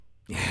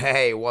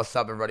Hey, what's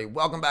up, everybody?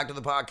 Welcome back to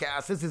the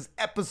podcast. This is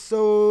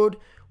episode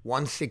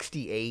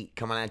 168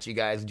 coming at you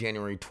guys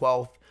January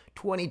 12th,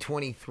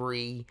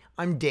 2023.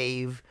 I'm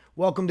Dave.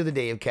 Welcome to the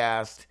Dave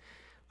Cast.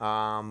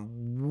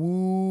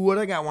 What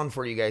I got one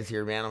for you guys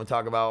here, man. I'm going to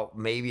talk about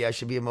maybe I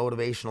should be a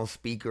motivational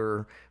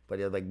speaker,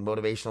 but like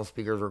motivational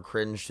speakers were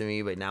cringe to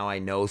me, but now I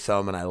know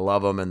some and I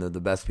love them and they're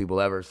the best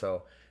people ever.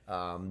 So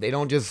they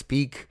don't just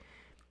speak.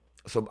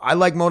 So I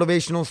like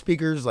motivational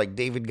speakers like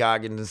David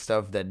Goggins and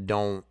stuff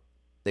that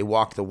they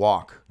walk the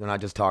walk. They're not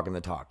just talking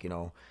the talk,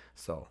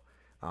 So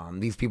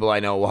these people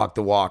I know walk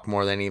the walk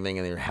more than anything,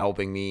 and they're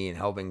helping me and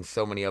helping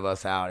so many of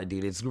us out.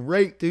 Dude, it's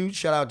great, dude.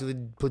 Shout out to the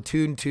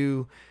Platoon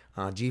 2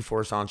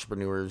 G-Force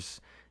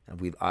entrepreneurs.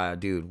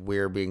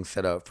 We're being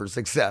set up for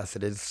success.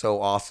 It is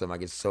so awesome. I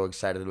get so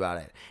excited about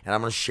it. And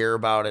I'm going to share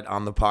about it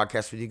on the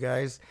podcast with you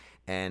guys.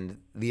 And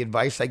the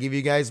advice I give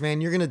you guys,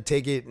 man, you're going to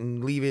take it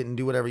and leave it and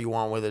do whatever you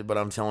want with it. But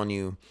I'm telling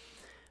you,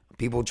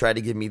 people tried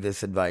to give me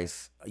this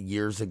advice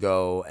years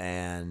ago,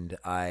 and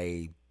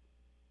I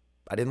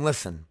didn't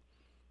listen.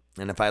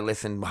 And if I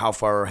listened, how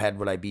far ahead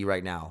would I be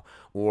right now?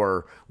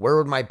 Or where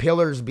would my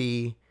pillars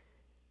be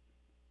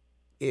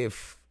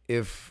if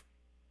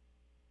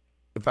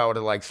I would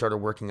have started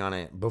working on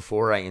it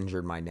before I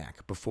injured my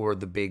neck, before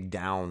the big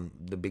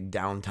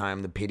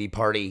downtime, the pity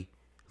party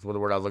is what the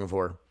word I was looking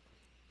for.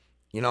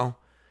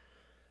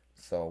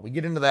 So we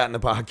get into that in the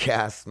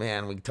podcast,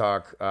 man. We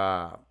talk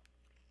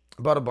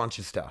about a bunch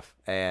of stuff,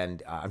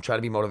 and I'm trying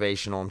to be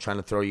motivational. I'm trying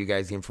to throw you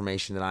guys the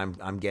information that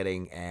I'm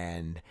getting,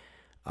 and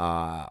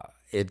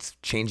it's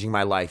changing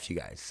my life, you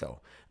guys. So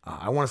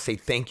I want to say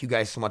thank you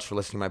guys so much for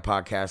listening to my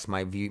podcast.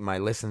 My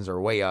listens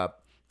are way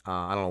up.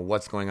 I don't know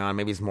what's going on.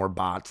 Maybe it's more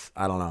bots.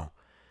 I don't know.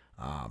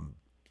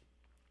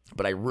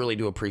 But I really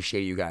do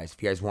appreciate you guys.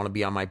 If you guys want to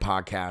be on my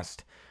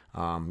podcast,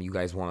 you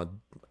guys want to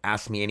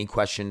ask me any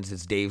questions,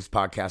 it's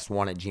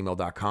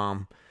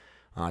davespodcast1@gmail.com.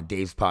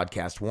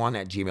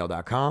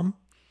 davespodcast1@gmail.com.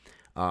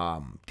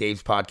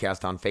 Dave's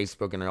Podcast on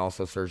Facebook, and I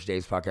also search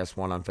Dave's Podcast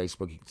 1 on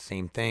Facebook.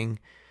 Same thing.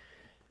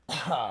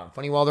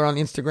 Funny Welder on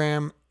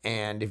Instagram.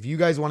 And if you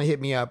guys want to hit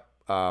me up,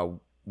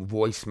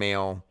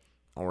 voicemail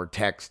or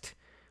text,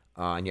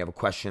 and you have a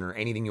question or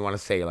anything you want to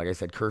say, like I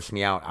said, curse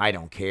me out. I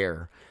don't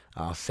care.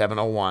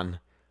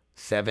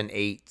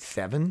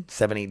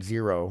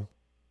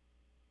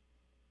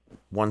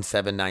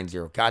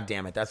 701-780-1790. God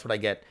damn it. That's what I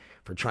get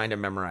for trying to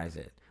memorize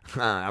it.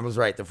 I was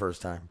right the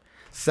first time.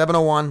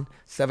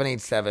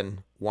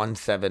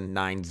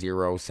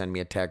 701-787-1790. Send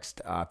me a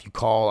text. If you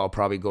call, I'll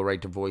probably go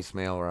right to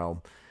voicemail, or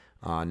I'll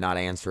not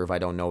answer if I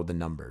don't know the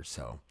number.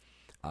 So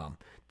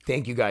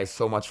thank you guys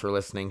so much for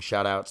listening.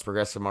 Shout outs,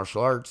 Progressive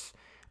Martial Arts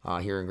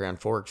here in Grand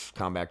Forks,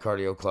 Combat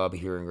Cardio Club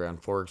here in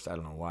Grand Forks. I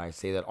don't know why I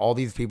say that. All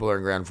these people are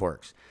in Grand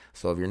Forks.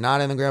 So if you're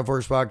not in the Grand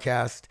Forks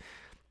podcast,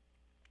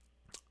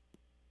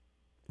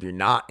 if you're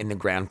not in the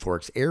Grand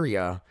Forks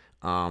area,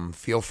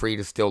 feel free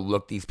to still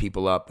look these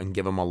people up and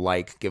give them a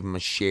like, give them a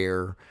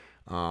share,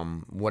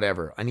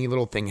 whatever. Any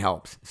little thing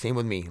helps. Same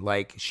with me,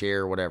 like,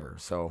 share, whatever.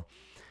 So,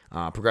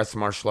 Progressive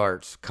Martial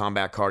Arts,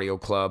 Combat Cardio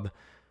Club,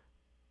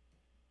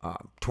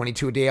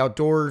 22 A Day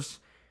Outdoors,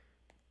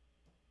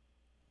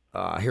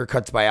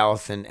 Haircuts by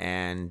Allison,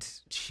 and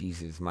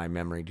Jesus, my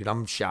memory. Dude,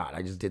 I'm shot.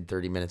 I just did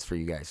 30 minutes for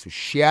you guys, so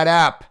shut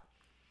up.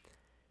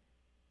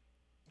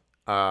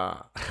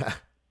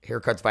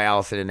 Haircuts by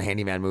Allison and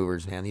Handyman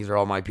Movers, man. These are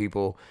all my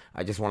people.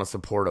 I just want to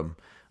support them.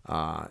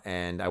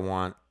 And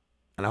I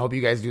hope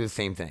you guys do the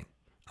same thing.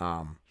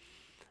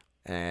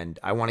 And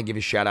I want to give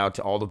a shout out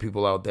to all the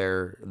people out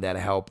there that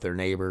help their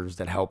neighbors,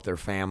 that help their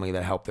family,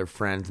 that help their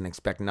friends and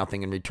expect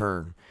nothing in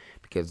return,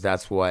 because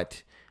that's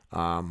what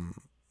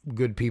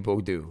good people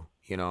do,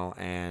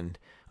 and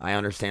I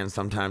understand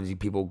sometimes you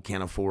people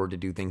can't afford to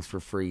do things for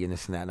free and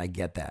this and that, and I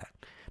get that.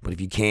 But if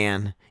you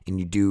can and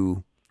you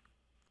do,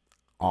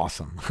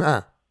 awesome.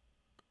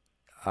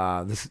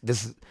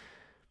 This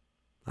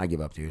I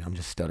give up, dude. I'm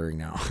just stuttering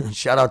now.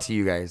 Shout out to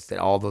you guys, to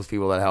all those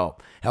people that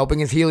help.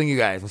 Helping is healing, you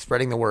guys. I'm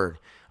spreading the word.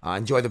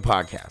 Enjoy the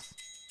podcast.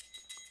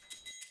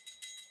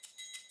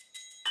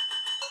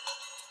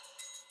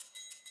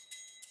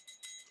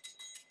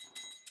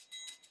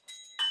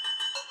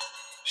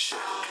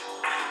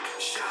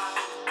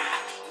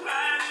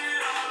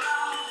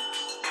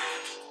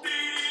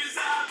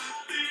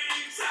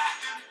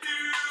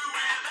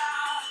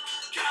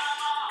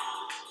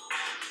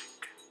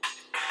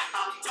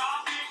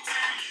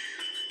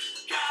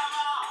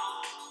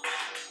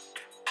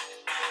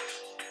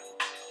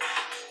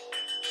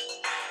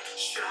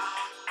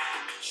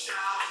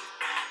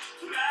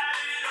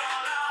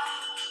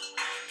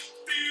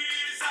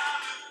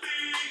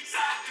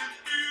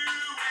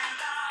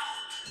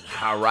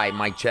 All right,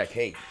 mic check.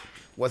 Hey,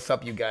 what's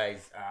up, you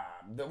guys?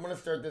 I'm going to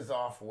start this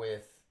off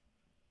with,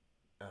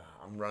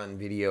 I'm running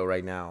video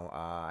right now.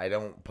 I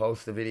don't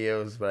post the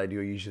videos, but I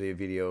do usually a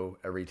video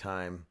every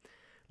time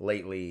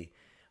lately.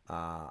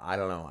 I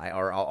don't know.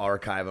 I'll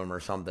archive them or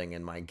something,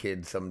 and my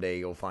kids someday,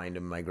 you'll find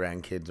them, my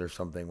grandkids or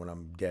something, when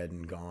I'm dead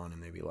and gone,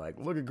 and they'll be like,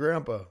 look at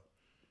Grandpa,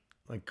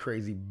 like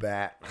crazy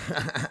bat.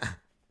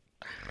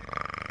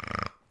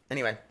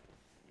 Anyway,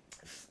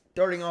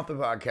 starting off the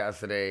podcast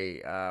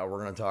today,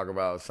 we're going to talk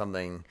about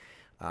something.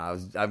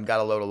 I've got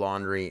a load of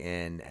laundry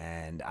in,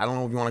 and I don't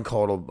know if you want to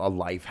call it a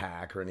life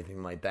hack or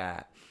anything like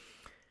that.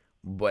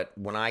 But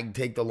when I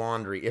take the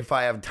laundry, if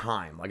I have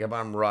time, like if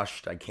I'm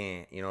rushed, I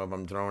can't, if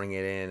I'm throwing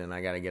it in and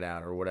I got to get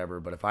out or whatever.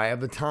 But if I have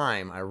the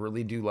time, I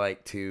really do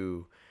like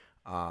to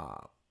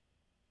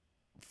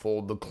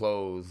fold the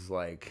clothes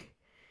like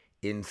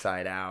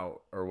inside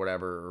out or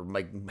whatever, or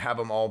like have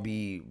them all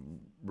be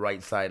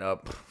right side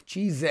up.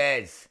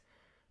 Jesus.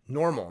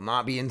 Normal,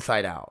 not be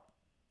inside out.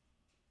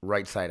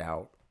 Right side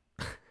out.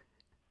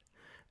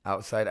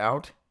 Outside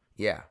out?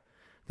 Yeah.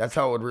 That's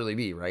how it would really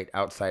be, right?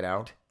 Outside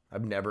out.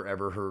 I've never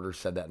ever heard or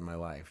said that in my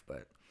life,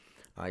 but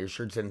your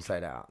shirt's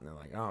inside out. And they're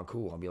like, oh,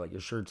 cool. I'll be like,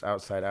 your shirt's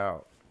outside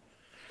out.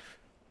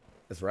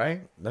 That's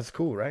right. That's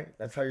cool, right?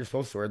 That's how you're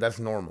supposed to wear it. That's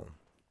normal.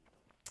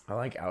 I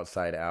like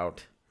outside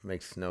out.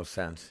 Makes no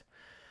sense.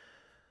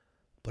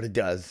 But it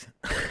does.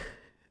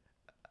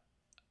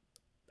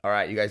 All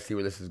right, you guys see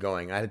where this is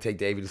going. I had to take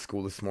Davey to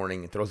school this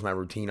morning. It throws my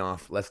routine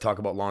off. Let's talk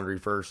about laundry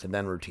first and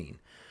then routine.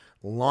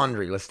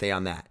 Laundry, let's stay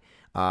on that.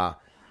 I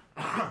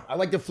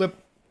like to flip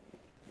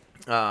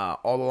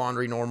all the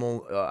laundry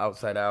normal,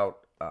 outside out.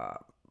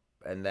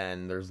 And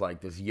then there's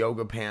like this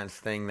yoga pants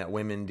thing that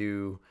women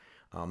do.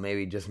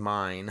 Maybe just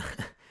mine.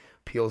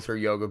 Peels her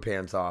yoga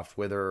pants off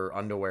with her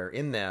underwear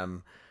in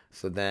them.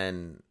 So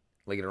then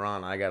later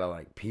on, I gotta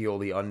like peel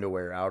the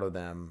underwear out of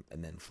them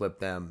and then flip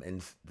them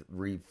and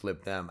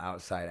re-flip them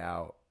outside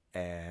out.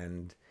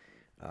 And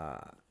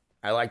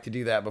I like to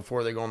do that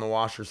before they go in the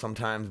washer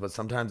sometimes, but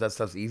sometimes that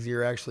stuff's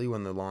easier actually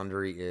when the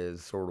laundry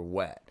is sort of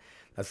wet.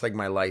 That's like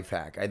my life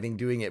hack. I think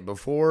doing it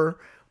before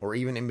or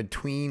even in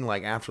between,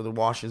 like after the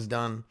wash is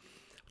done,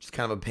 which is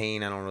kind of a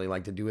pain. I don't really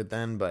like to do it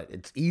then, but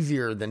it's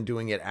easier than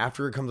doing it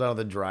after it comes out of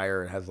the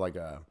dryer. It has like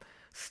a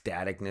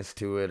staticness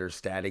to it or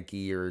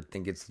staticky, or I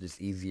think it's just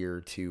easier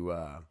to,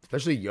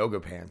 especially yoga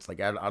pants, like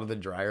out of the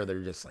dryer,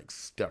 they're just like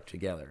stuck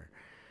together.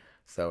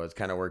 So it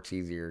kind of works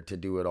easier to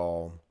do it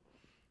all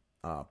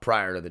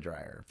prior to the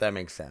dryer, if that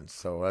makes sense.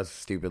 So that's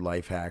a stupid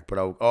life hack. But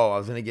I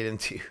was going to get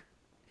into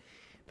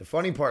the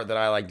funny part that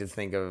I like to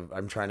think of.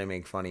 I'm trying to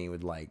make funny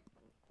with like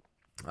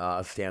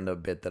a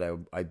stand-up bit that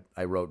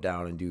I wrote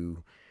down and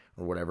do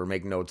or whatever,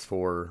 make notes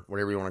for,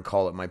 whatever you want to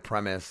call it. My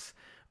premise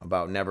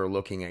about never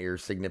looking at your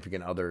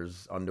significant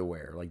other's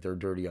underwear, like their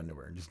dirty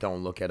underwear. Just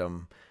don't look at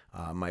them.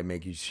 Might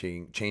make you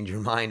change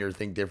your mind or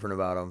think different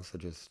about them. So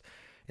and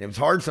it was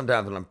hard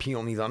sometimes when I'm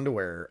peeling these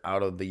underwear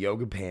out of the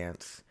yoga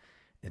pants.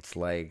 It's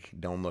like,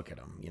 don't look at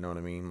them. You know what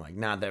I mean? Like,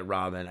 not that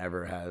Robin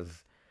ever has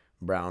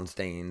brown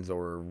stains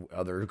or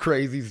other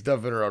crazy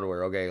stuff in her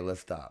underwear. Okay,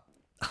 let's stop.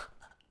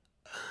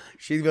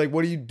 She'd be like,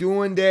 what are you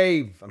doing,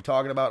 Dave? I'm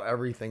talking about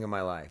everything in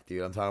my life,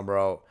 dude. I'm talking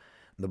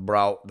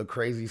about the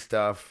crazy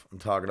stuff. I'm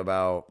talking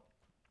about,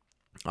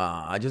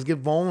 I just get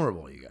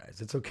vulnerable, you guys.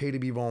 It's okay to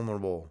be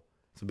vulnerable.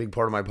 It's a big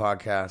part of my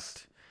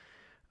podcast.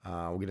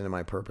 We'll get into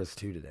my purpose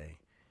too today.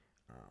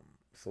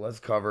 So let's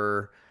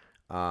cover,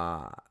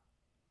 what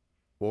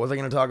was I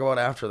going to talk about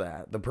after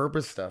that? The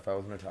purpose stuff I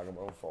was going to talk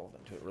about falls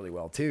into it really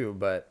well too.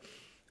 But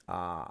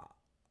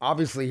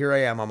obviously here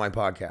I am on my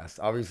podcast.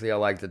 Obviously I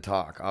like to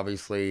talk.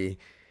 Obviously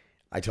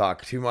I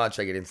talk too much.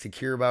 I get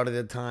insecure about it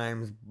at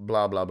times.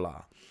 Blah, blah,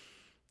 blah.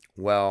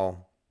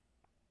 Well,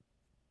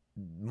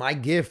 my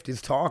gift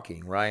is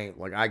talking, right?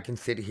 Like I can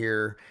sit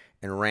here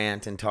and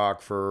rant and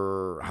talk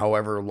for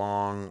however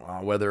long,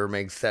 whether it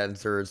makes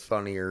sense or it's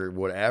funny or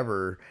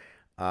whatever.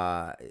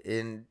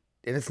 And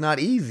it's not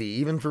easy,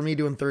 even for me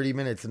doing 30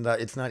 minutes. And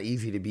it's not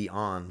easy to be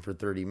on for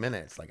 30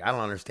 minutes. Like I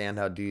don't understand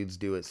how dudes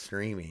do it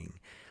streaming.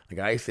 Like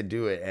I used to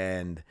do it,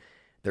 and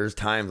there's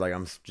times like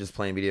I'm just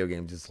playing video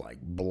games, just like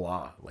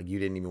blah. Like you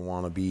didn't even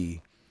want to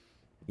be.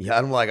 Yeah,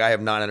 I'm like, I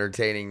am not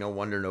entertaining. No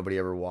wonder nobody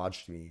ever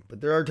watched me.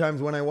 But there are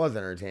times when I was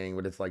entertaining,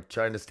 but it's like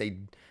trying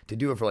to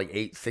do it for like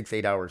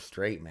 8 hours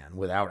straight, man,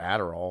 without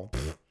Adderall.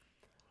 Pfft.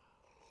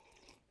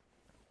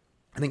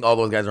 I think all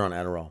those guys are on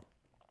Adderall.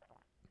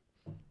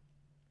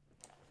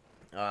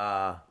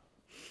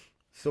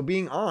 So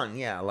being on,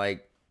 yeah,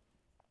 like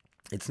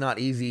it's not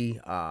easy,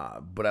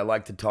 but I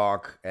like to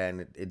talk,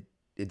 and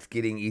it's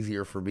getting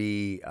easier for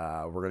me.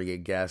 We're going to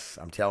get guests.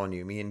 I'm telling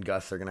you, me and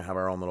Gus are going to have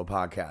our own little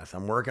podcast.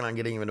 I'm working on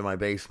getting him into my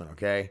basement,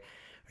 okay?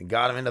 I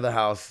got him into the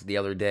house the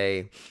other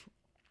day.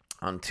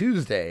 On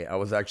Tuesday, I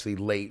was actually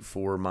late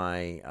for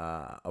my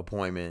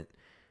appointment,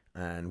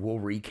 and we'll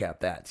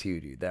recap that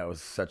too, dude. That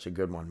was such a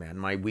good one, man.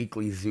 My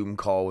weekly Zoom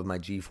call with my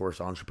GeForce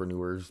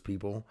entrepreneurs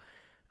people.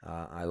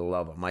 I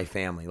love them. My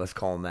family, let's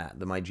call them that.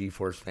 My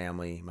GeForce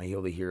family, my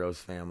Heal the Heroes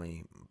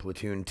family,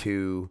 Platoon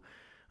 2,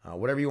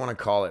 whatever you want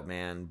to call it,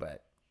 man.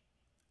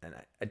 And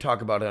I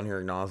talk about it on here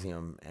ad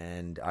nauseum,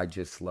 and I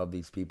just love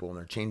these people, and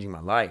they're changing my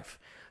life.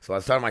 So I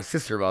was talking to my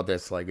sister about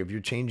this. Like, if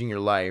you're changing your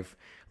life,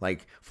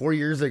 like 4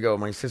 years ago,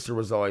 my sister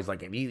was always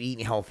like, if you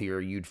eat healthier,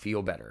 you'd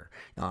feel better.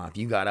 If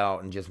you got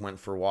out and just went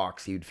for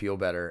walks, you'd feel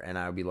better. And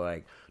I'd be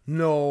like,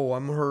 no,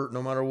 I'm hurt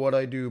no matter what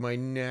I do. My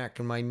neck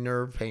and my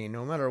nerve pain,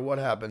 no matter what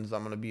happens,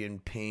 I'm going to be in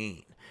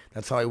pain.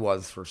 That's how I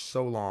was for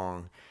so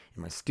long.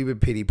 in my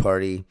stupid pity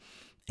party,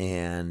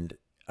 and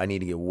I need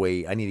to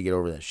get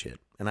over that shit.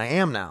 And I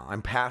am now.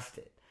 I'm past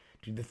it.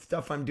 Dude, the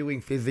stuff I'm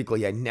doing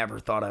physically, I never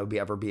thought I would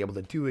ever be able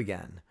to do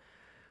again.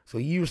 So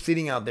you're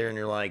sitting out there and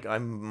you're like,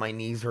 my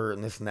knees hurt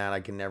and this and that.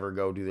 I can never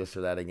go do this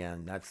or that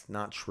again. That's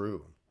not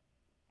true.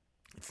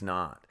 It's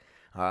not.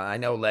 I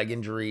know leg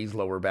injuries,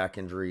 lower back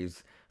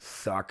injuries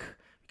suck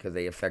because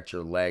they affect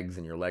your legs,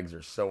 and your legs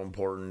are so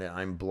important.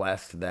 I'm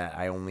blessed that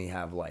I only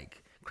have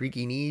like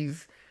creaky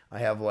knees. I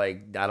have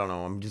like, I don't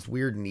know, I'm just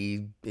weird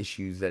knee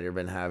issues that I've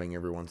been having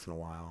every once in a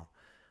while.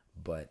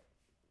 But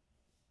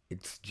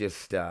it's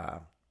just,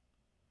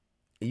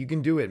 you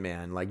can do it,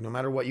 man. Like, no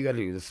matter what you got to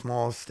do, the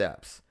small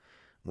steps,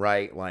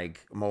 right?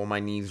 Like, my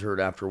knees hurt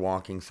after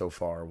walking so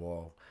far.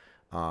 Well,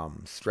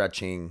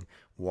 stretching,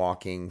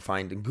 walking,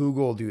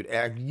 Google, dude,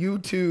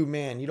 YouTube,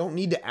 man. You don't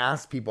need to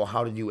ask people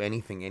how to do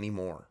anything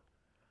anymore.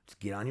 Just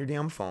get on your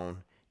damn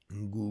phone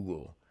and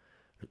Google.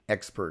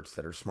 Experts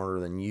that are smarter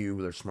than you,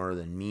 they're smarter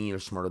than me, they're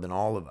smarter than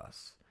all of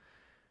us.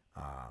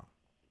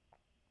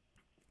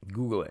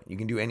 Google it. You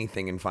can do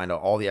anything and find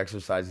out all the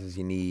exercises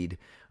you need.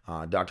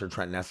 Dr.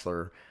 Trent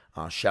Nestler,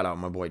 shout out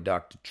my boy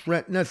Dr.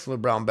 Trent Nestler,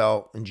 brown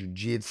belt in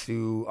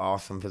jiu-jitsu,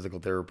 awesome physical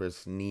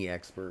therapist, knee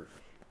expert.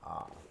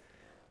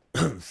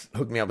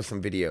 Hooked me up with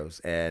some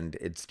videos, and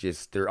it's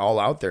just, they're all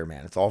out there,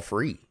 man. It's all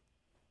free.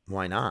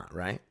 Why not,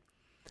 right?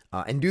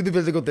 And do the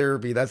physical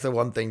therapy. That's the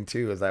one thing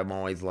too, is I'm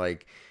always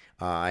like,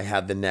 I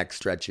had the neck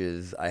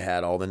stretches. I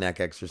had all the neck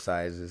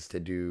exercises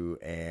to do,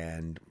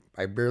 and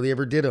I barely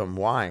ever did them.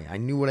 Why? I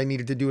knew what I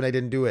needed to do, and I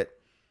didn't do it.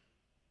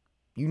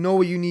 You know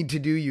what you need to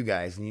do, you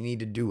guys, and you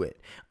need to do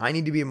it. I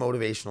need to be a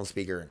motivational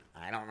speaker, and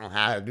I don't know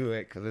how to do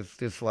it because it's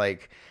just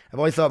like, I've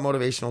always thought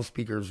motivational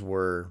speakers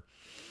were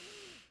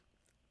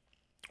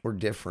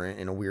different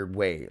in a weird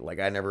way.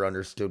 Like, I never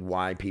understood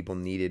why people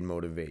needed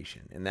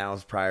motivation, and that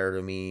was prior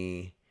to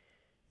me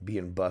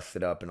being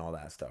busted up and all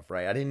that stuff,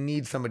 right? I didn't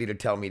need somebody to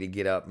tell me to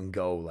get up and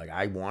go. Like,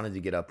 I wanted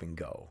to get up and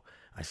go.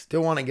 I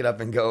still want to get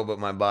up and go, but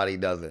my body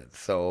doesn't.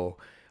 So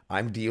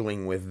I'm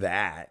dealing with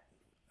that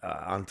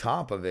on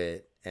top of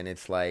it. And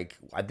it's like,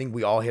 I think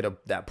we all hit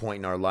that point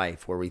in our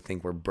life where we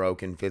think we're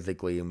broken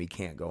physically and we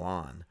can't go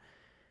on,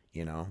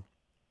 you know?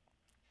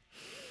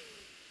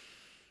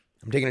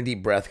 I'm taking a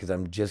deep breath because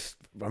I'm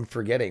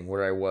forgetting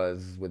where I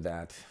was with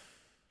that.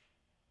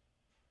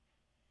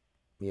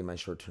 Me and my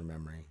short-term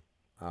memory.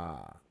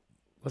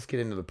 Let's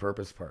get into the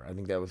purpose part. I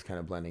think that was kind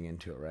of blending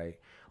into it, right?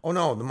 Oh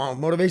no, the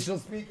motivational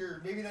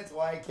speaker. Maybe that's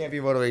why I can't be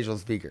a motivational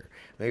speaker.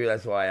 Maybe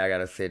that's why I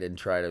gotta sit and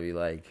try to be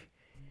like,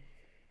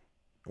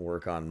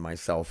 work on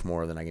myself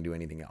more than I can do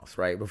anything else,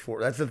 right?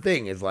 That's the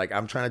thing, is like,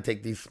 I'm trying to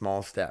take these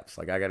small steps.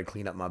 Like, I gotta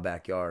clean up my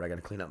backyard. I gotta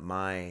clean up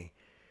my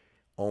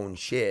own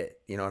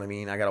shit. You know what I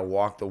mean? I gotta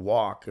walk the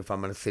walk if I'm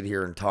gonna sit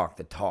here and talk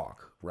the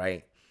talk,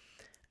 right?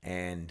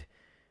 And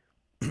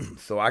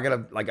so I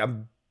gotta, like,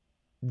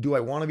 do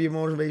I want to be a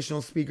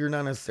motivational speaker?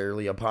 Not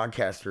necessarily. A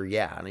podcaster,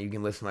 yeah. I know you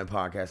can listen to my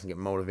podcast and get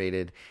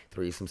motivated,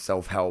 throw you some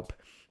self-help.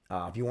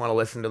 If you want to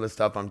listen to the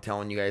stuff I'm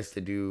telling you guys to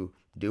do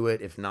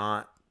it. If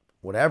not,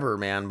 whatever,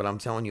 man. But I'm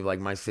telling you, like,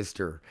 my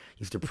sister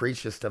used to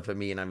preach this stuff at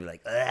me, and I'd be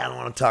like, I don't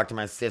want to talk to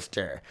my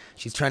sister.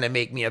 She's trying to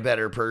make me a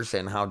better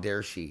person. How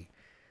dare she?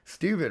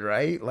 Stupid,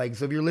 right? Like,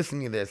 so if you're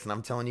listening to this and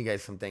I'm telling you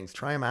guys some things,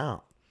 try them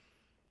out.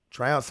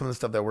 Try out some of the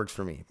stuff that works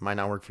for me. Might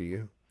not work for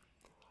you.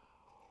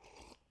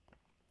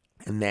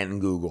 And then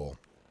Google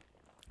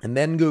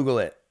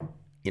it.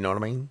 You know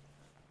what I mean?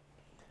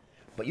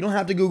 But you don't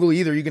have to Google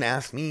either. You can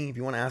ask me. If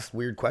you want to ask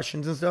weird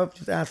questions and stuff,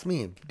 just ask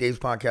me.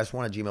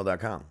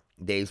 DavesPodcast1@gmail.com.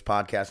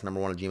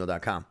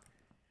 DavesPodcast1@gmail.com.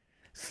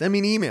 Send me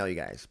an email, you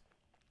guys.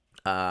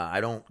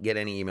 I don't get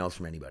any emails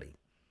from anybody.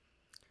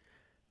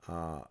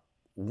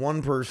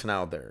 One person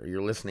out there,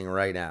 you're listening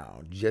right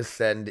now, just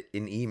send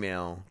an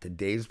email to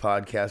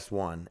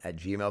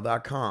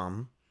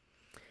DavesPodcast1@gmail.com.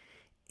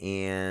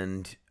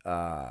 And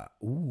I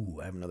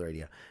have another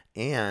idea.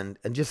 And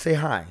just say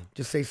hi.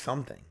 Just say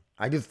something.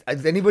 Is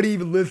anybody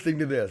even listening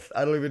to this?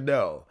 I don't even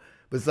know.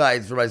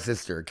 Besides for my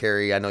sister,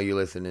 Carrie, I know you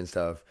listen and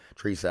stuff.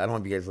 Teresa, I don't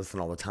know if you guys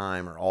listen all the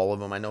time or all of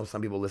them. I know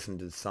some people listen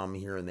to some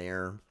here and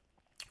there.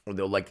 Or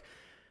they'll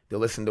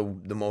listen to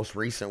the most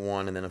recent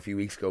one, and then a few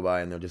weeks go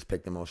by and they'll just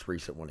pick the most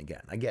recent one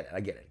again. I get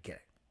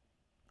it.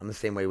 I'm the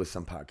same way with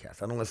some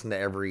podcasts. I don't listen to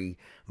every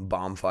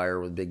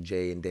Bombfire with Big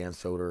J and Dan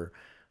Soder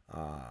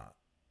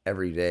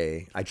every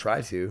day. I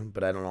try to,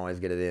 but I don't always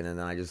get it in, and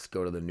then I just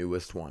go to the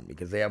newest one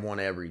because they have one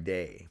every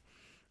day.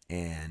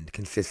 And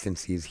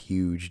consistency is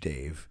huge,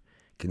 Dave.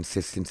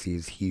 Consistency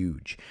is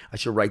huge. I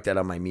should write that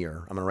on my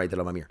mirror. I'm going to write that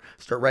on my mirror.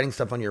 Start writing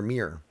stuff on your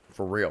mirror,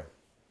 for real.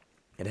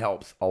 It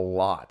helps a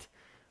lot.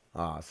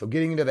 So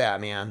getting into that,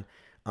 man.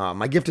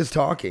 My gift is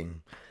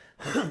talking.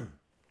 I'm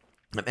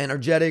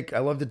energetic. I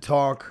love to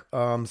talk.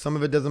 Some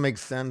of it doesn't make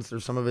sense,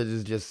 or some of it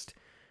is just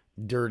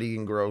dirty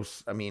and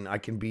gross. I mean, I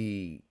could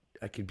be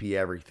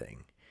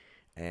everything,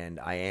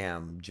 and I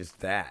am just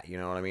that. You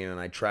know what I mean?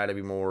 And I try to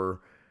be more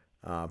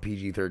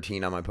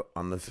PG-13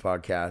 on this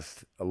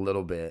podcast a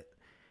little bit,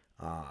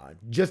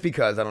 just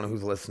because I don't know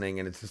who's listening,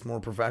 and it's just more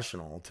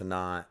professional to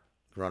not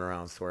run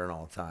around swearing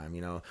all the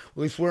time.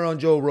 We swear on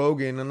Joe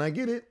Rogan, and I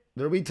get it.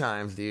 There'll be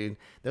times, dude.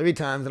 There'll be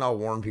times, and I'll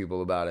warn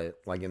people about it,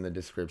 like in the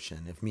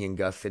description. If me and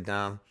Gus sit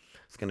down,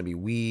 it's gonna be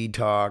weed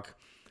talk.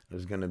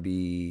 There's gonna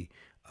be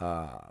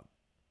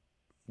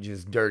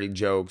just dirty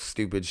jokes,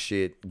 stupid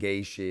shit,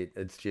 gay shit.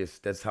 It's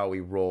just that's how we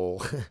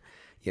roll,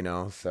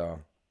 So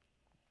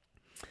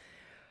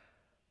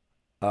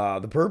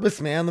the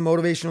purpose, man, the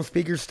motivational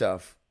speaker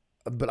stuff.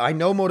 But I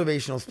know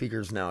motivational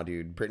speakers now,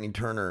 dude. Brittany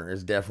Turner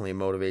is definitely a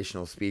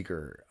motivational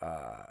speaker.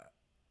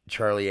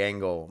 Charlie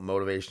Angle,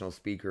 motivational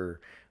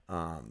speaker.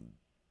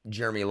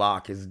 Jeremy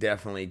Locke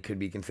could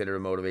be considered a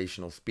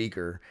motivational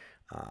speaker.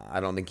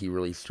 I don't think he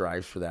really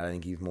strives for that. I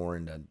think he's more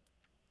into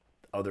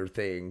other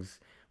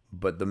things.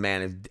 But the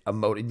man is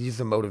just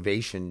a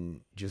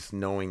motivation, just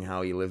knowing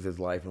how he lives his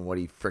life and what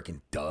he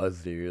freaking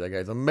does, dude. That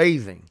guy's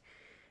amazing.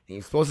 And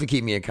he's supposed to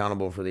keep me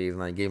accountable for these,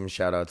 and I gave him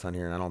shout outs on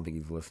here, and I don't think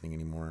he's listening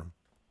anymore.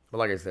 But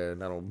like I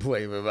said, I don't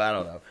blame him. I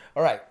don't know.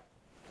 All right.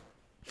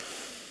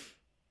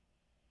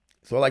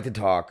 So I like to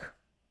talk.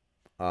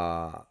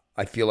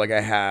 I feel like I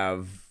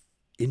have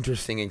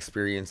interesting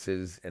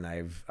experiences, and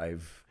I've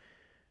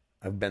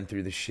been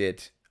through the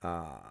shit.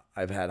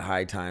 I've had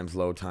high times,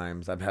 low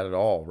times. I've had it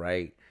all,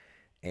 right?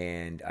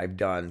 And I've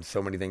done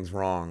so many things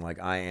wrong. Like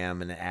I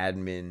am a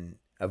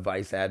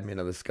vice admin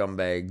of the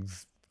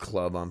Scumbags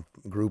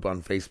group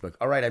on Facebook.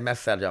 All right, I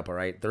messed that up. All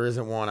right, there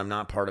isn't one. I'm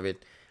not part of it.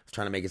 I was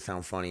trying to make it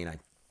sound funny, and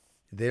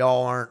they're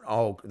not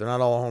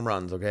all home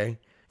runs. Okay,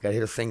 gotta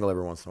hit a single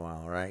every once in a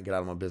while. All right, get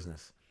out of my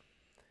business.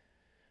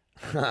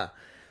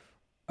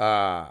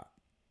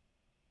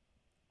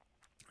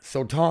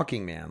 So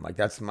talking, man, like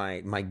that's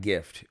my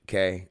gift.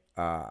 Okay,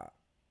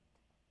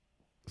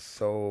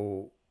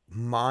 so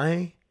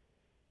my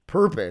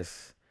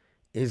purpose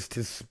is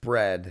to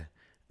spread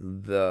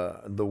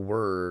the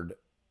word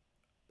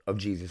of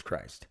Jesus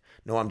Christ.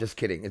 No, I'm just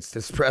kidding. It's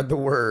to spread the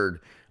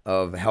word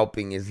of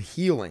helping is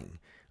healing.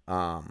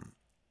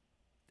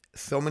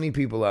 So many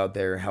people out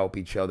there help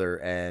each other,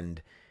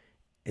 and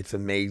it's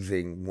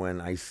amazing when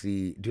I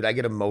see, dude, I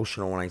get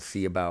emotional when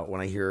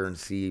I hear and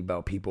see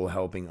about people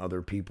helping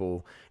other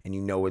people, and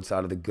it's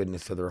out of the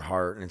goodness of their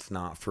heart, and it's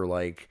not for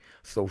like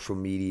social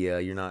media.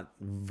 You're not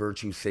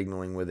virtue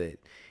signaling with it,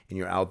 and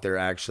you're out there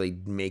actually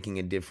making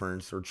a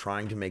difference or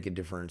trying to make a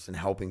difference and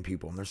helping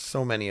people. And there's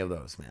so many of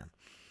those, man.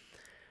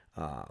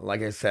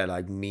 Like I said,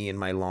 like me and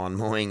my lawn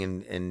mowing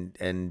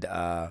and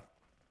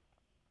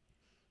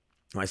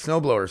my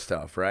snowblower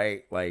stuff,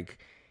 right? Like,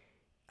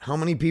 how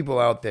many people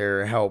out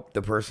there help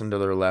the person to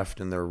their left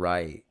and their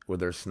right with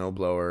their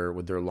snowblower,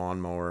 with their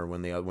lawnmower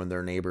when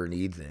their neighbor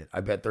needs it?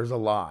 I bet there's a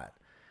lot.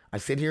 I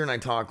sit here and I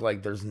talk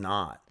like there's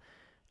not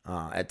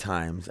at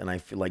times, and I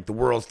feel like the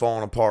world's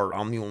falling apart.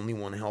 I'm the only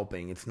one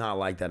helping. It's not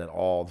like that at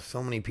all.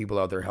 So many people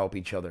out there help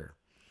each other,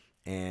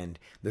 and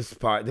this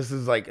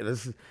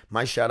is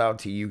my shout out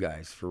to you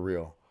guys for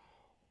real.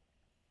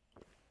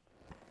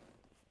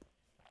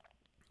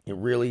 It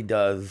really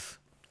does.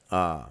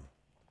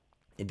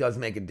 It does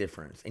make a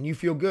difference, and you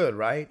feel good,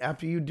 right?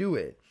 After you do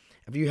it,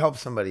 after you help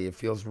somebody, it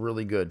feels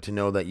really good to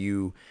know that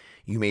you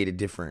made a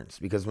difference,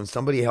 because when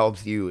somebody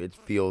helps you, it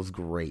feels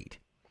great.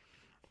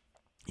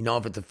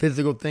 If it's a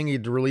physical thing,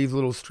 it relieves a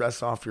little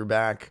stress off your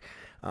back.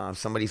 If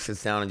somebody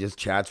sits down and just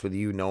chats with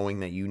you, knowing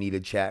that you need a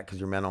chat because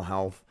your mental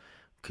health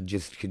could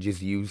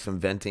just use some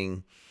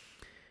venting.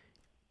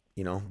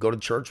 Go to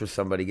church with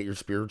somebody, get your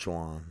spiritual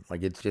on.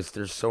 Like, it's just,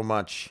 there's so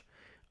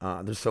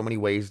many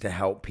ways to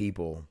help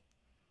people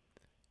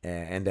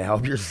and to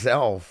help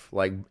yourself,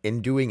 like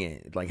in doing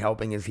it. Like,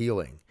 helping is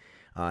healing.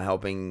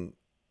 Helping,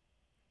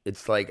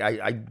 it's like,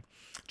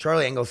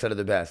 Charlie Angle said it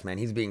the best, man.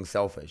 He's being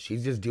selfish.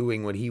 He's just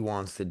doing what he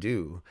wants to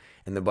do.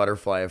 And the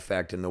butterfly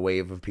effect and the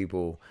wave of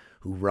people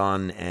who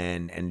run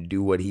and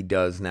do what he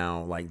does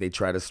now, like they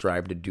try to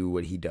strive to do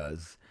what he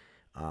does,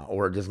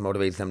 or it just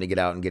motivates them to get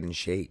out and get in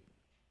shape.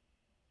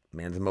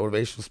 Man's a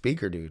motivational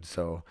speaker, dude.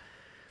 So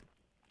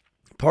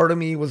part of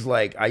me was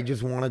like, I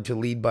just wanted to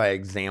lead by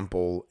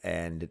example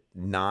and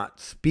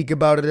not speak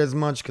about it as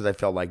much because I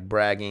felt like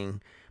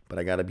bragging, but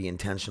I got to be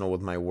intentional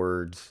with my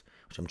words,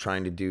 which I'm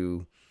trying to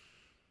do.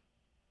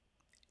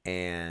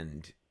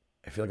 And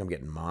I feel like I'm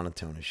getting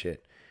monotone as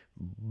shit.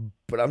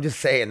 But I'm just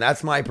saying,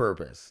 that's my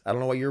purpose. I don't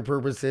know what your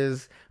purpose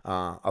is.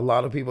 A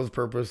lot of people's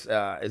purpose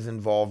is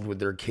involved with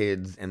their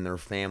kids and their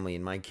family,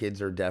 and my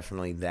kids are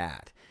definitely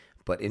that.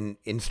 But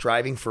in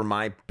striving for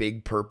my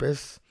big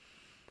purpose,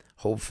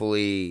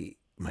 hopefully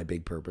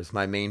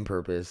my main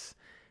purpose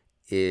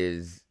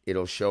is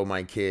it'll show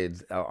my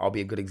kids, I'll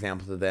be a good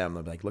example to them.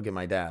 I'm like, look at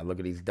my dad, look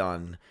what he's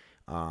done.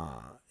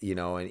 And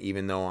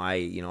even though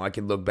I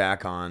could look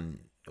back on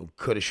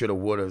coulda, shoulda,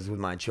 wouldas with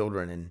my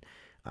children, and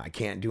I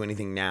can't do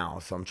anything now.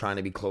 So I'm trying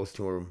to be close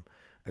to them.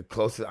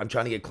 I'm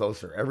trying to get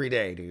closer every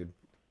day, dude.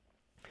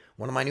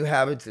 One of my new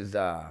habits is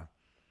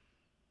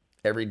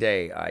every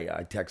day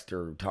I text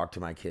or talk to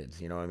my kids.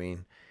 You know what I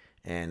mean?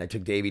 And I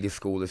took Davey to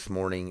school this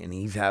morning, and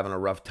he's having a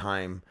rough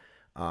time.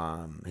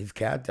 His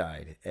cat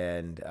died,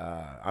 and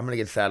I'm gonna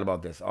get sad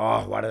about this.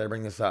 Oh, why did I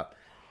bring this up?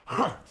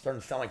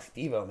 Starting to sound like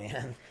Steve-O,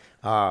 man.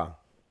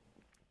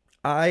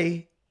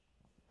 I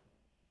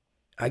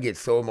get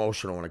so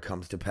emotional when it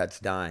comes to pets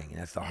dying. And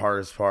that's the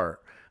hardest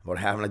part about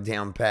having a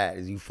damn pet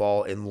is you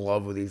fall in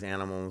love with these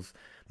animals.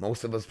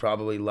 Most of us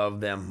probably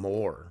love them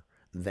more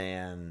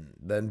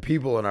than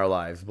people in our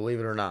lives, believe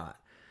it or not.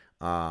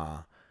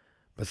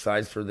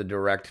 Besides for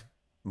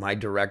my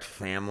direct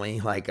family,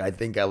 like I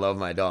think I love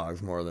my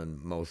dogs more than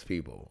most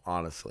people,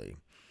 honestly.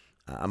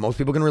 Most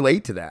people can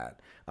relate to that.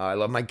 I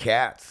love my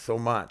cats so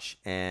much,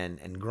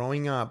 and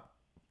growing up,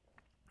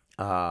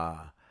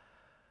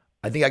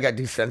 I think I got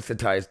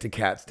desensitized to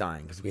cats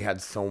dying because we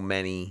had so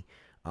many.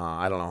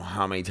 I don't know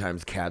how many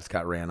times cats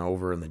got ran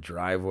over in the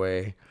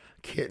driveway,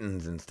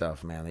 kittens and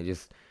stuff. Man, they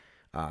just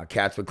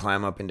cats would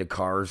climb up into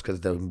cars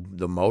because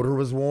the motor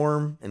was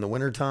warm in the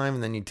wintertime,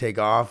 and then you take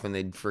off and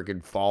they'd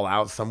freaking fall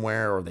out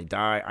somewhere or they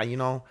die.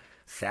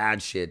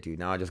 Sad shit, dude.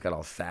 Now I just got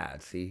all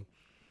sad. See,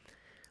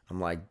 I'm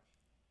like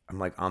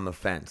on the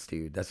fence,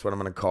 dude. That's what I'm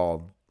gonna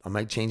call. I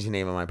might change the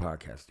name of my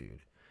podcast, dude.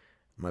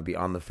 I might be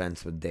on the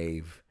fence with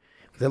Dave.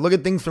 Because I look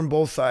at things from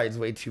both sides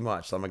way too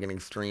much. So I'm like an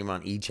extreme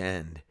on each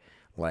end.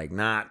 Like,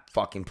 not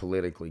fucking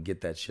politically.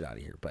 Get that shit out of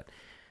here. But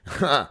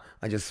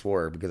I just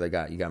swore because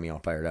you got me all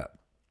fired up.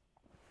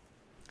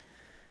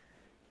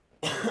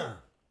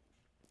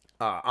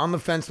 On the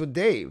fence with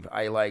Dave.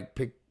 I like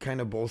pick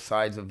kind of both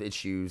sides of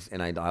issues,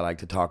 and I like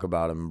to talk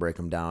about them and break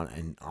them down,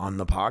 and on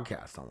the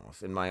podcast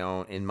almost in my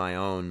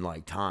own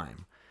like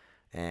time,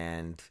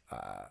 and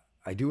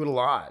I do it a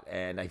lot,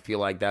 and I feel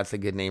like that's a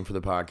good name for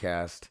the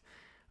podcast.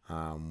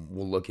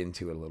 We'll look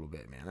into it a little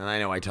bit, man. And I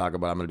know I talk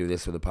about I'm gonna do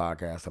this with the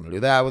podcast, I'm gonna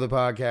do that with the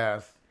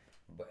podcast,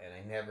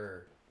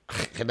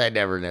 and I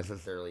never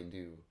necessarily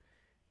do,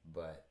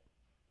 but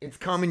it's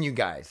coming, you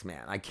guys,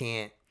 man.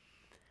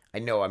 I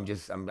know I'm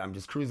just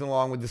cruising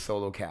along with the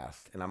solo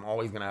cast, and I'm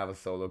always gonna have a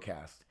solo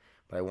cast.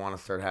 But I want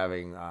to start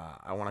having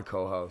I want to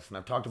co-host, and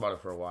I've talked about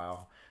it for a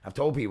while. I've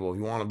told people if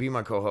you want to be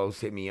my co-host,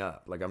 hit me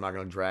up. Like I'm not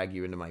gonna drag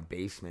you into my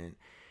basement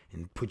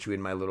and put you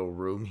in my little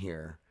room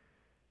here.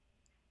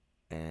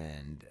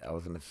 And I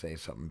was gonna say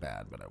something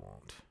bad, but I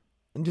won't.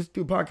 And just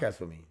do a podcast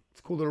with me.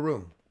 It's a cool little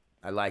room.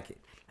 I like it.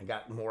 I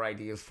got more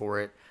ideas for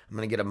it. I'm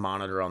gonna get a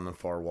monitor on the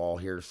far wall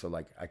here, so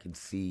like I can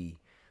see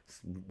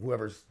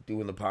whoever's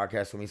doing the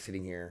podcast with me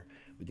sitting here.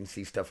 We can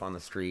see stuff on the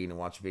screen and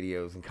watch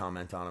videos and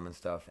comment on them and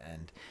stuff.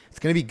 And it's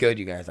gonna be good,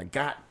 you guys. I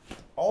got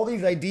all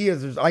these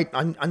ideas. There's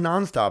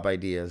nonstop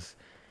ideas,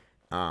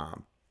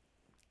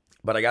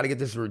 but I got to get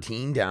this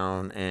routine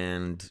down,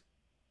 and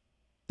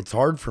it's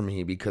hard for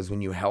me because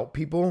when you help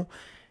people,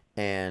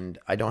 and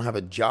I don't have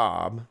a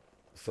job,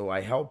 so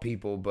I help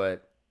people,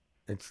 but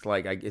it's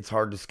like it's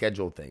hard to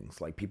schedule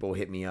things. Like people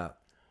hit me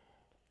up,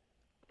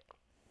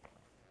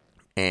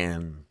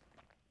 and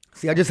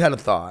see, I just had a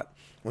thought.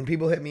 When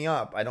people hit me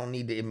up, I don't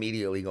need to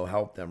immediately go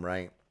help them,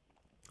 right?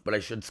 But I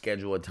should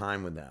schedule a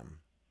time with them.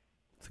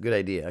 It's a good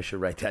idea. I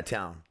should write that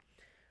down.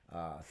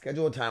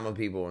 Schedule a time with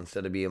people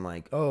instead of being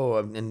like, oh,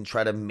 and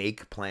try to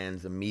make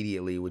plans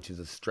immediately, which is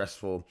a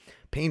stressful,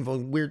 painful,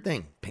 weird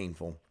thing.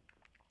 Painful.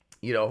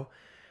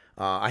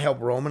 I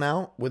help Roman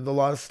out with a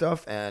lot of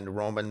stuff, and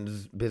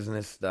Roman's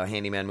business, the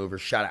Handyman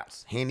Movers, shout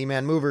outs.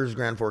 Handyman Movers,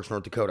 Grand Forks,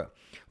 North Dakota.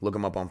 Look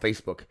him up on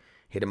Facebook.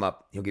 Hit him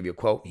up. He'll give you a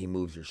quote. He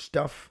moves your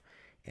stuff.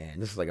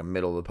 And this is like a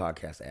middle of the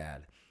podcast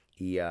ad.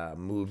 He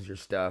moves your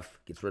stuff,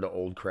 gets rid of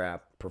old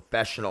crap.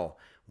 Professional.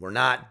 We're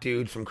not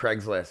dudes from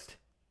Craigslist.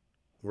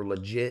 We're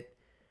legit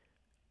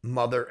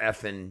mother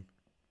effing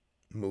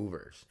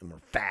movers. And we're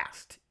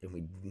fast. And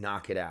we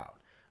knock it out.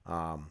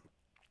 I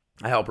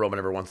help Roman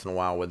every once in a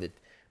while with it.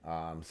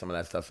 Some of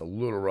that stuff's a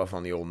little rough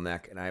on the old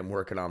neck. And I'm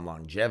working on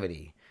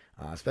longevity.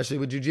 Especially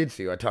with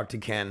jiu-jitsu. I talked to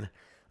Ken.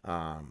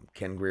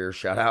 Ken Greer,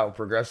 shout out.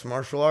 Progressive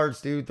Martial Arts,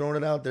 dude. Throwing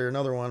it out there.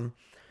 Another one.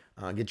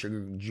 Get your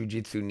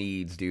jiu-jitsu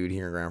needs, dude,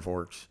 here in Grand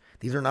Forks.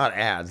 These are not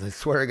ads. I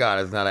swear to God,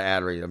 it's not an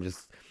ad read. I'm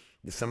just,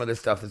 some of this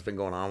stuff that's been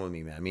going on with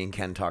me, man. Me and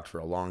Ken talked for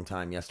a long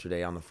time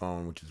yesterday on the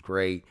phone, which is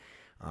great.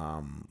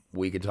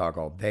 We could talk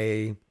all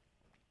day.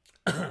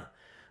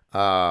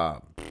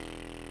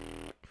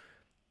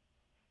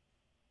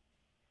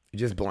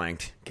 Just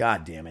blanked.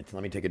 God damn it.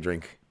 Let me take a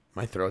drink.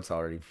 My throat's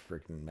already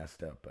freaking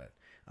messed up, but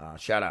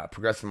shout out.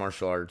 Progressive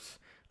Martial Arts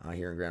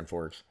here in Grand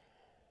Forks.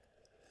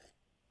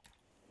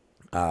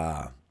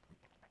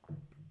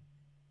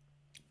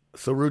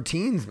 So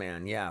routines,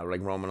 man. Yeah,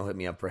 like Roman will hit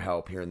me up for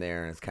help here and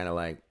there, and it's kind of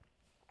like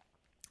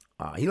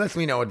he lets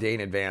me know a day in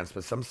advance,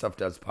 but some stuff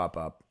does pop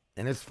up,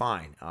 and it's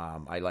fine.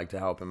 I like to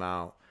help him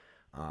out.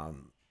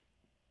 And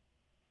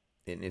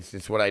it's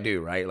just what I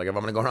do, right? Like if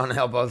I'm gonna go around and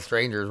help other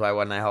strangers, why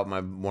wouldn't I help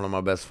one of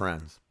my best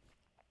friends?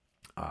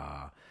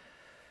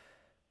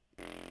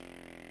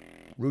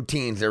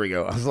 Routines. There we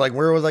go. I was like,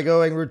 where was I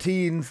going?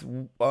 Routines.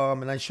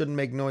 And I shouldn't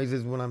make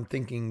noises when I'm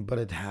thinking, but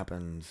it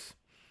happens.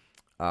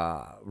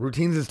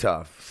 Routines is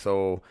tough.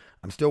 So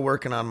I'm still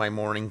working on my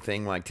morning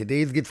thing. Like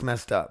today's gets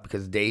messed up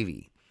because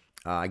Davey,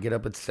 I get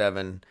up at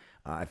 7.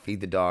 I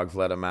feed the dogs,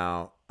 let them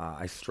out.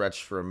 I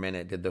stretched for a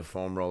minute, did the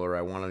foam roller.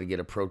 I wanted to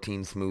get a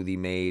protein smoothie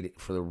made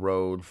for the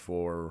road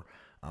for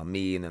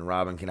me, and then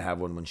Robin can have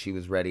one when she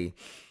was ready.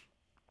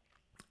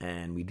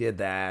 And we did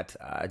that.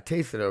 It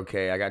tasted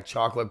okay. I got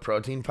chocolate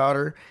protein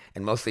powder,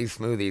 and most of these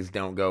smoothies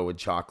don't go with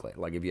chocolate.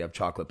 Like if you have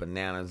chocolate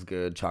banana is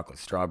good, chocolate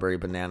strawberry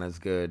banana is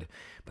good,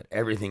 but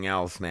everything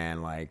else,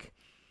 man, like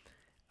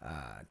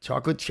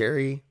chocolate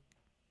cherry.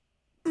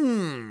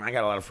 I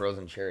got a lot of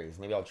frozen cherries.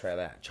 Maybe I'll try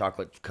that.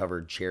 Chocolate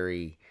covered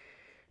cherry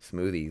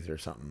smoothies or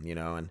something,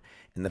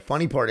 And the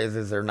funny part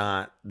is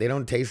they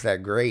don't taste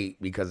that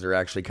great because they're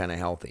actually kind of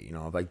healthy.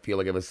 If I feel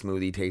like if a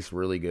smoothie tastes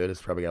really good,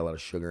 it's probably got a lot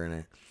of sugar in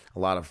it,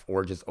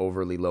 or just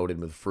overly loaded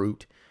with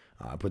fruit.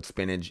 I put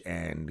spinach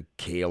and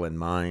kale in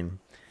mine.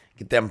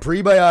 Get them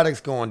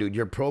prebiotics going, dude.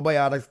 Your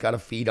probiotics got to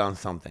feed on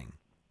something.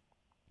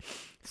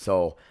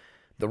 So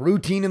the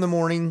routine in the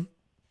morning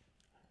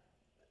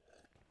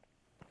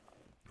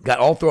got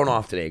all thrown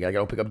off today. Got to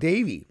go pick up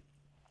Davey.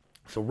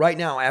 So right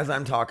now, as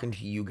I'm talking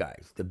to you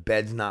guys, the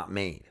bed's not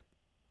made.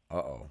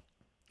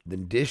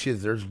 There's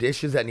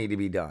dishes that need to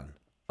be done.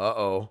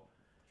 And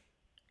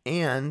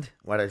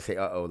why did I say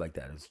like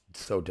that? It's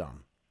so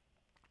dumb.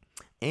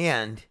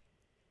 And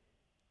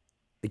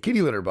the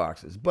kitty litter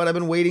boxes. But I've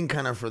been waiting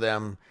kind of for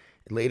them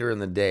later in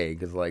the day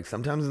because like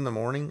sometimes in the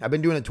morning, I've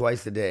been doing it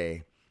twice a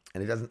day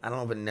and I don't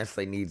know if it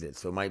necessarily needs it.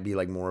 So it might be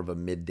like more of a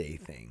midday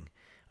thing.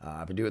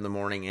 I've been doing it in the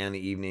morning and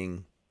the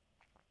evening.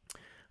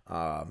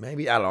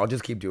 Maybe, I don't know, I'll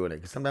just keep doing it.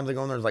 Because sometimes I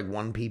go in there's like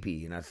one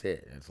pee-pee and that's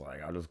it. It's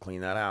like, I'll just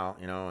clean that out,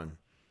 and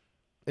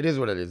it is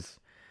what it is.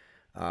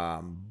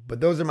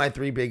 But those are my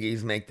 3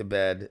 biggies. Make the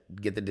bed,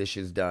 get the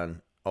dishes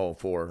done.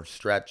 4,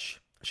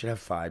 stretch. I should have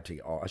 5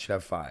 I should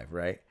have 5,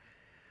 right?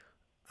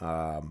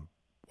 Well,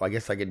 I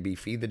guess I could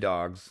feed the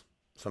dogs.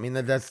 So, I mean,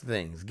 that's the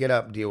thing. Is get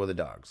up, deal with the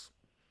dogs.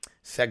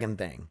 Second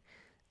thing,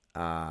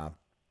 what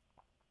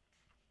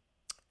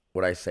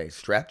I say,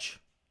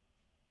 stretch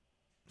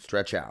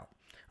out.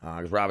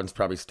 Because Robin's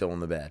probably still in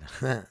the bed.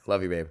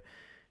 Love you, babe.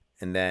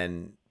 And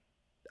then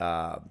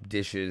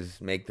dishes,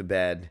 make the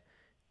bed,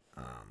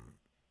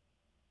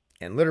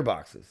 and litter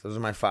boxes. Those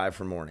are my 5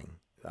 for morning.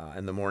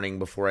 In the morning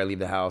before I leave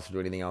the house or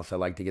do anything else, I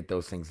like to get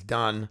those things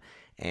done.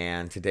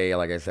 And today,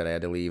 like I said, I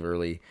had to leave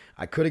early.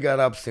 I could have got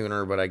up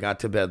sooner, but I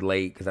got to bed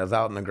late because I was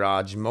out in the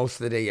garage most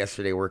of the day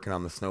yesterday working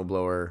on the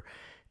snowblower.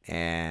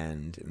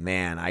 And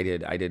man, I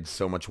did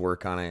so much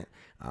work on it.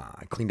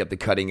 I cleaned up the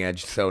cutting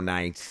edge so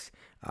nice.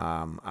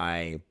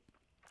 I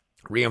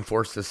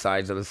reinforced the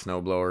sides of the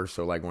snowblower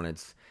so like when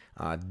it's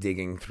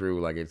digging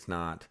through, like it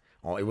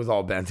was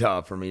all bent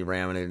up for me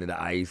ramming it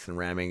into ice and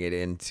ramming it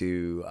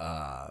into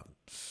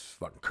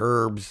fucking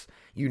curbs,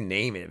 you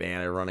name it,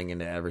 man. I'm running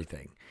into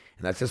everything,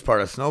 and that's just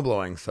part of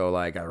snowblowing. So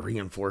like I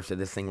reinforced it.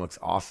 This thing looks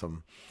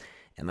awesome.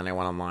 And then I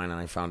went online and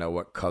I found out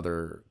what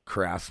color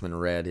Craftsman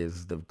Red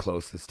is the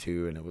closest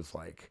to, and it was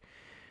like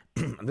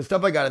the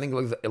stuff I got. I think it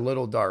looks a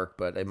little dark,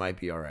 but it might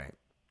be all right.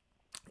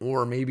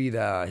 Or maybe his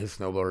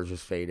snowblower is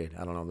just faded.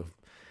 I don't know.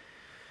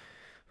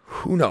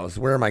 Who knows?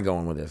 Where am I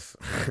going with this?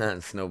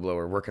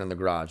 Snowblower, working in the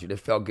garage. It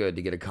felt good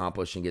to get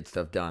accomplished and get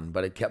stuff done,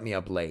 but it kept me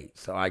up late,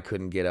 so I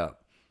couldn't get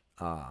up.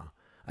 I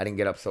didn't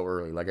get up so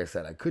early. Like I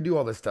said, I could do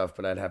all this stuff,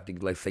 but I'd have to,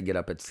 let's say, get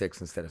up at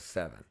 6 instead of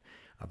 7.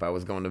 If I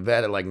was going to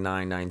bed at like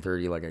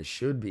 9:30, like I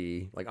should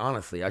be, like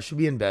honestly, I should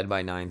be in bed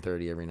by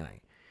 9:30 every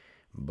night.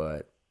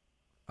 But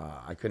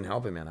I couldn't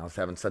help it, man. I was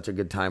having such a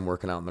good time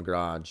working out in the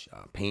garage,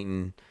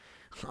 painting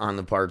on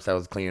the parts I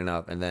was cleaning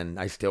up, and then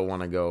I still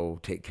want to go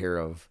take care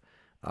of.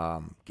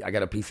 I got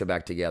to piece it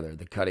back together.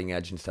 The cutting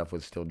edge and stuff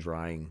was still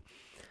drying.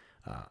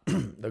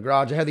 The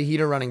garage, I had the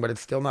heater running, but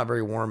it's still not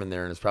very warm in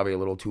there, and it's probably a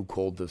little too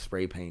cold to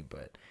spray paint.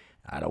 But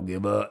I don't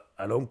give up.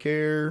 I don't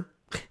care.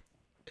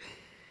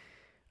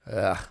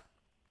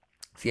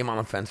 See, I'm on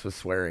the fence with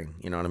swearing.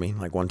 You know what I mean?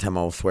 Like one time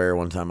I'll swear,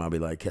 one time I'll be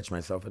like, catch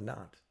myself and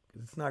not.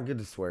 It's not good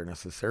to swear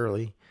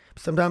necessarily.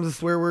 But sometimes the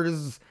swear word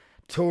is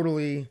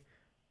totally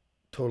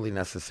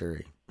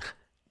necessary.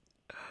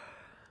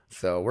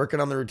 So working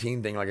on the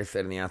routine thing, like I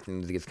said, in the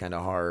afternoons it gets kind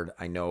of hard.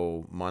 I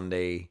know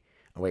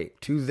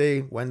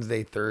Tuesday,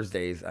 Wednesday,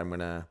 Thursdays, I'm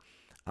going to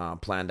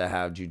plan to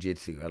have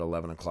jiu-jitsu at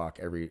 11 o'clock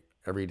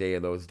every day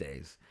of those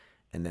days.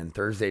 And then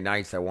Thursday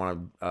nights, I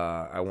want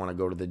to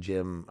go to the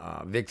gym,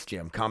 Vic's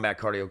Gym, Combat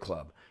Cardio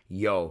Club.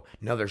 Yo,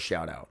 another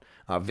shout out.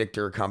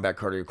 Victor Combat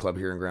Cardio Club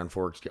here in Grand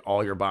Forks. Get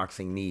all your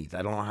boxing needs.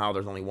 I don't know how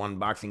there's only one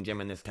boxing gym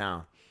in this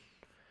town.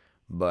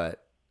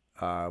 But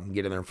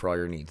get in there for all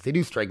your needs. They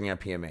do striking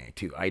at PMA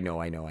too. I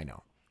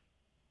know.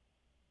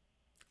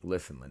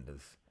 Listen,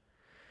 Lindas.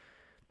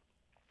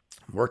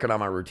 I'm working on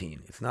my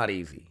routine. It's not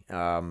easy.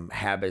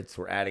 Habits,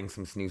 we're adding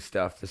some new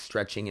stuff. The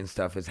stretching and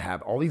stuff is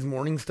all these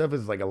morning stuff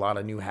is like a lot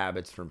of new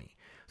habits for me.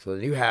 So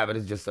the new habit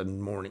is just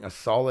a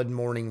solid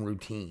morning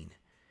routine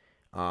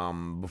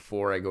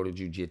before I go to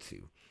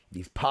jiu-jitsu.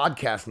 These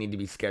podcasts need to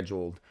be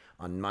scheduled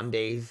on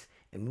Mondays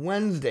and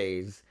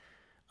Wednesdays.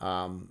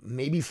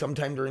 Maybe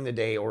sometime during the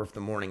day, or if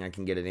the morning I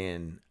can get it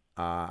in.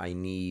 I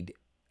need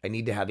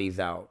to have these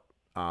out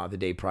the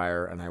day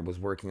prior, and I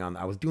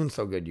was doing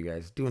so good, you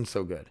guys, doing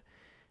so good.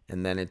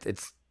 And then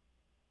it's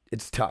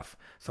tough.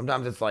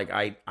 Sometimes it's like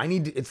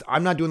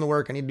I'm not doing the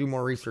work. I need to do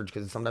more research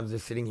because sometimes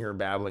just sitting here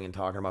babbling and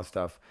talking about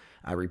stuff,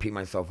 I repeat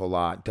myself a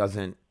lot.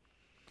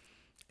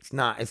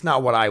 it's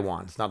not what I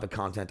want. It's not the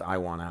content I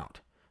want out.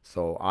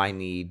 So I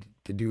need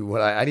to do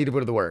what I need to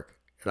put in the work,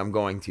 and I'm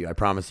going to. I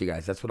promise you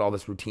guys. That's what all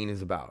this routine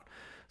is about.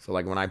 So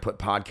like when I put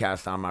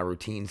podcasts on my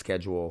routine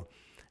schedule,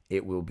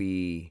 it will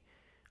be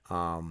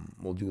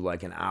we'll do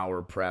like an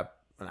hour prep,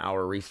 an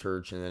hour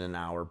research, and then an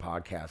hour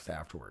podcast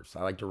afterwards. So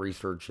I like to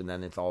research, and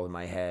then it's all in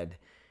my head,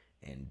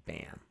 and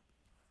bam.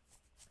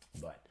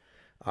 But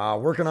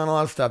working on a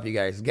lot of stuff, you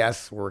guys.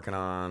 Guests, working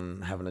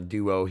on having a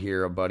duo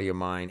here, a buddy of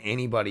mine.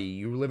 Anybody,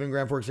 you live in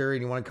Grand Forks area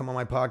and you want to come on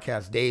my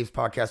podcast, Dave's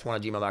Podcast 1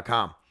 at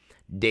gmail.com.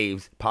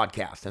 Dave's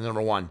Podcast, and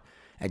number 1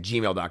 at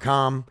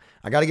gmail.com.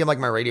 I got to get like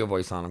my radio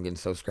voice on. I'm getting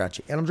so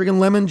scratchy. And I'm drinking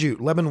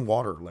lemon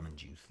water.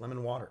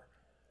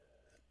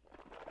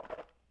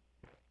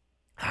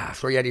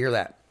 Sorry you had to hear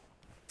that.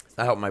 It's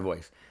not helping my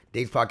voice.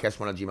 Dave's Podcast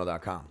 1 at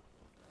gmail.com.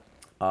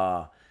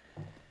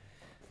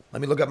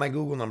 Let me look up my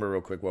Google number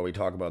real quick while we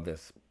talk about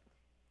this.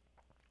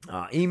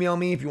 Email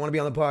me if you want to be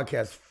on the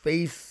podcast.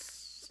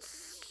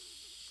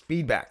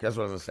 Feedback. That's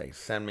what I was going to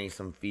say. Send me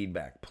some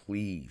feedback.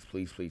 Please.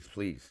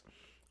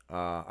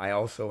 I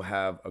also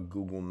have a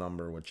Google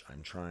number, which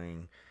I'm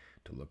trying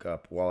to look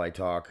up while I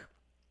talk.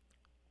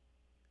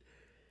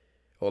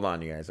 Hold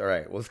on, you guys. All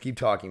right, let's keep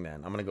talking,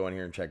 man. I'm going to go in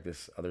here and check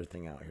this other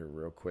thing out here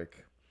real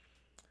quick.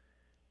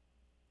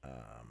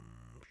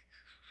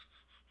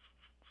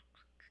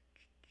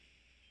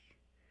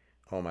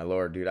 Oh, my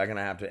Lord, dude. I'm going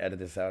to have to edit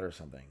this out or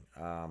something.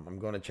 I'm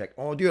going to check.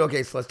 Oh, dude,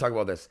 okay, so let's talk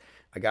about this.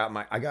 I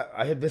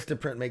had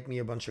Vistaprint make me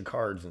a bunch of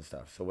cards and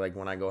stuff. So, like,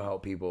 when I go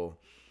help people,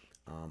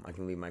 I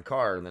can leave my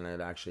card, and then it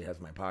actually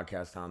has my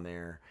podcast on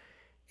there.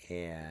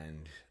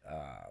 And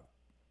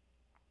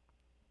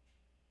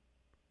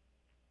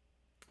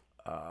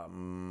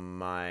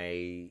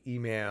my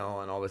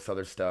email and all this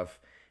other stuff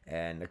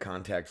and the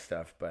contact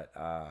stuff. But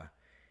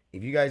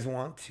if you guys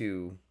want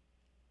to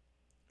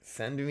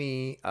send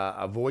me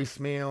a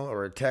voicemail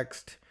or a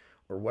text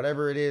or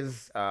whatever it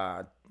is,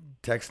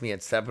 text me at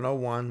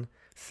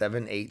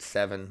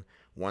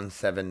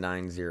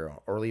 701-787-1790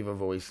 or leave a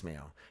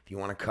voicemail. If you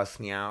want to cuss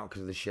me out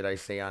because of the shit I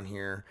say on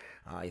here,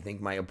 you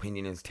think my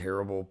opinion is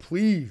terrible,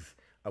 please,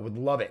 I would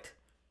love it.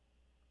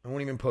 I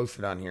won't even post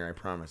it on here, I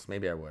promise.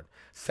 Maybe I would.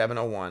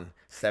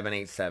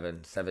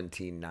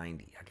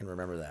 701-787-1790. I can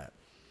remember that.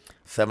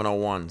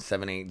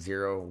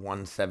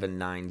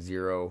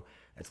 701-780-1790.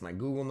 That's my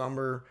Google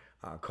number.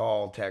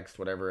 Call, text,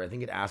 whatever. I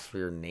think it asks for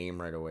your name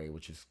right away,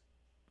 which is,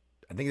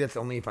 I think that's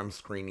only if I'm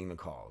screening the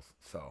calls.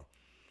 So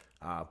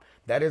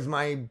that is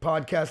my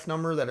podcast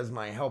number. That is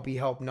my Helpy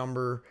Help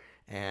number.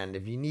 And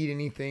if you need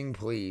anything,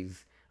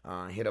 please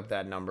hit up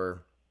that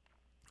number.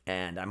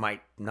 And I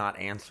might not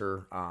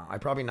answer. I'm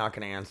probably not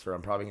going to answer.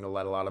 I'm probably going to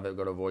let a lot of it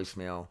go to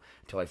voicemail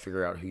until I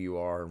figure out who you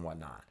are and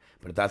whatnot.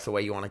 But if that's the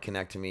way you want to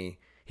connect to me,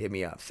 hit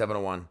me up.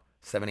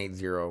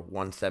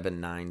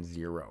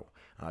 701-780-1790.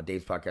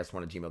 Dave's Podcast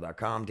 1 at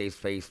gmail.com. Dave's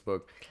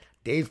Facebook.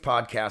 Dave's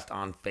Podcast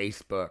on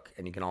Facebook.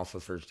 And you can also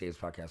search Dave's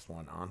Podcast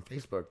 1 on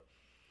Facebook.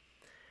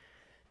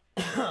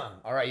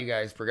 All right, you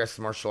guys. Progressive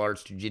martial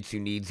arts, jiu-jitsu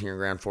needs here in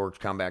Grand Forks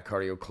Combat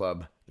Cardio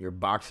Club. Your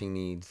boxing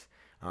needs.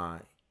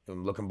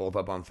 I'm looking both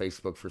up on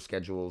Facebook for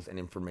schedules and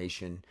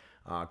information.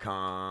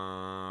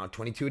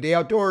 22 a day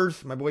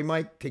outdoors. My boy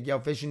Mike, take you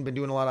out fishing. Been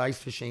doing a lot of ice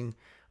fishing.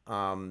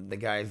 The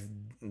guy's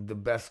the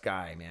best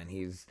guy, man.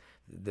 He's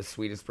the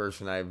sweetest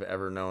person I've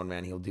ever known,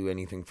 man. He'll do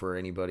anything for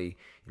anybody.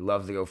 He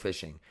loves to go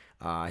fishing.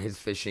 His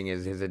fishing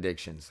is his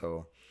addiction.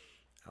 So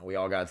we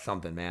all got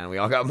something, man. We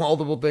all got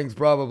multiple things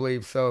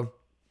probably. So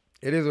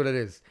it is what it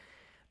is.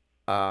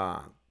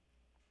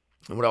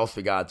 And what else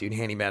we got, dude?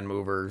 Handyman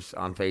Movers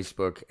on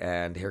Facebook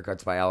and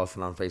Haircuts by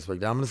Allison on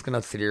Facebook. I'm just going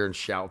to sit here and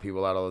shout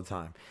people out all the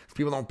time. These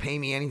people don't pay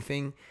me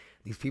anything.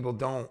 These people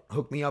don't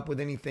hook me up with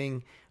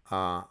anything.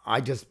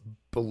 I just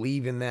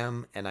believe in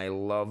them, and I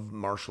love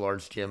martial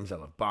arts gyms. I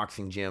love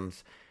boxing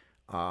gyms.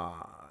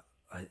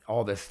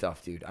 All this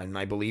stuff, dude. And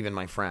I believe in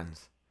my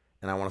friends,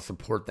 and I want to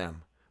support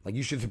them. Like,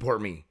 you should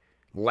support me.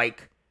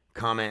 Like,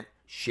 comment,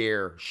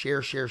 share.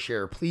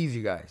 Please,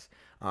 you guys.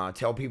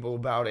 Tell people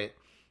about it.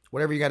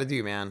 Whatever you got to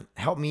do, man.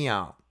 Help me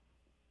out.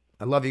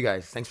 I love you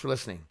guys. Thanks for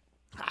listening.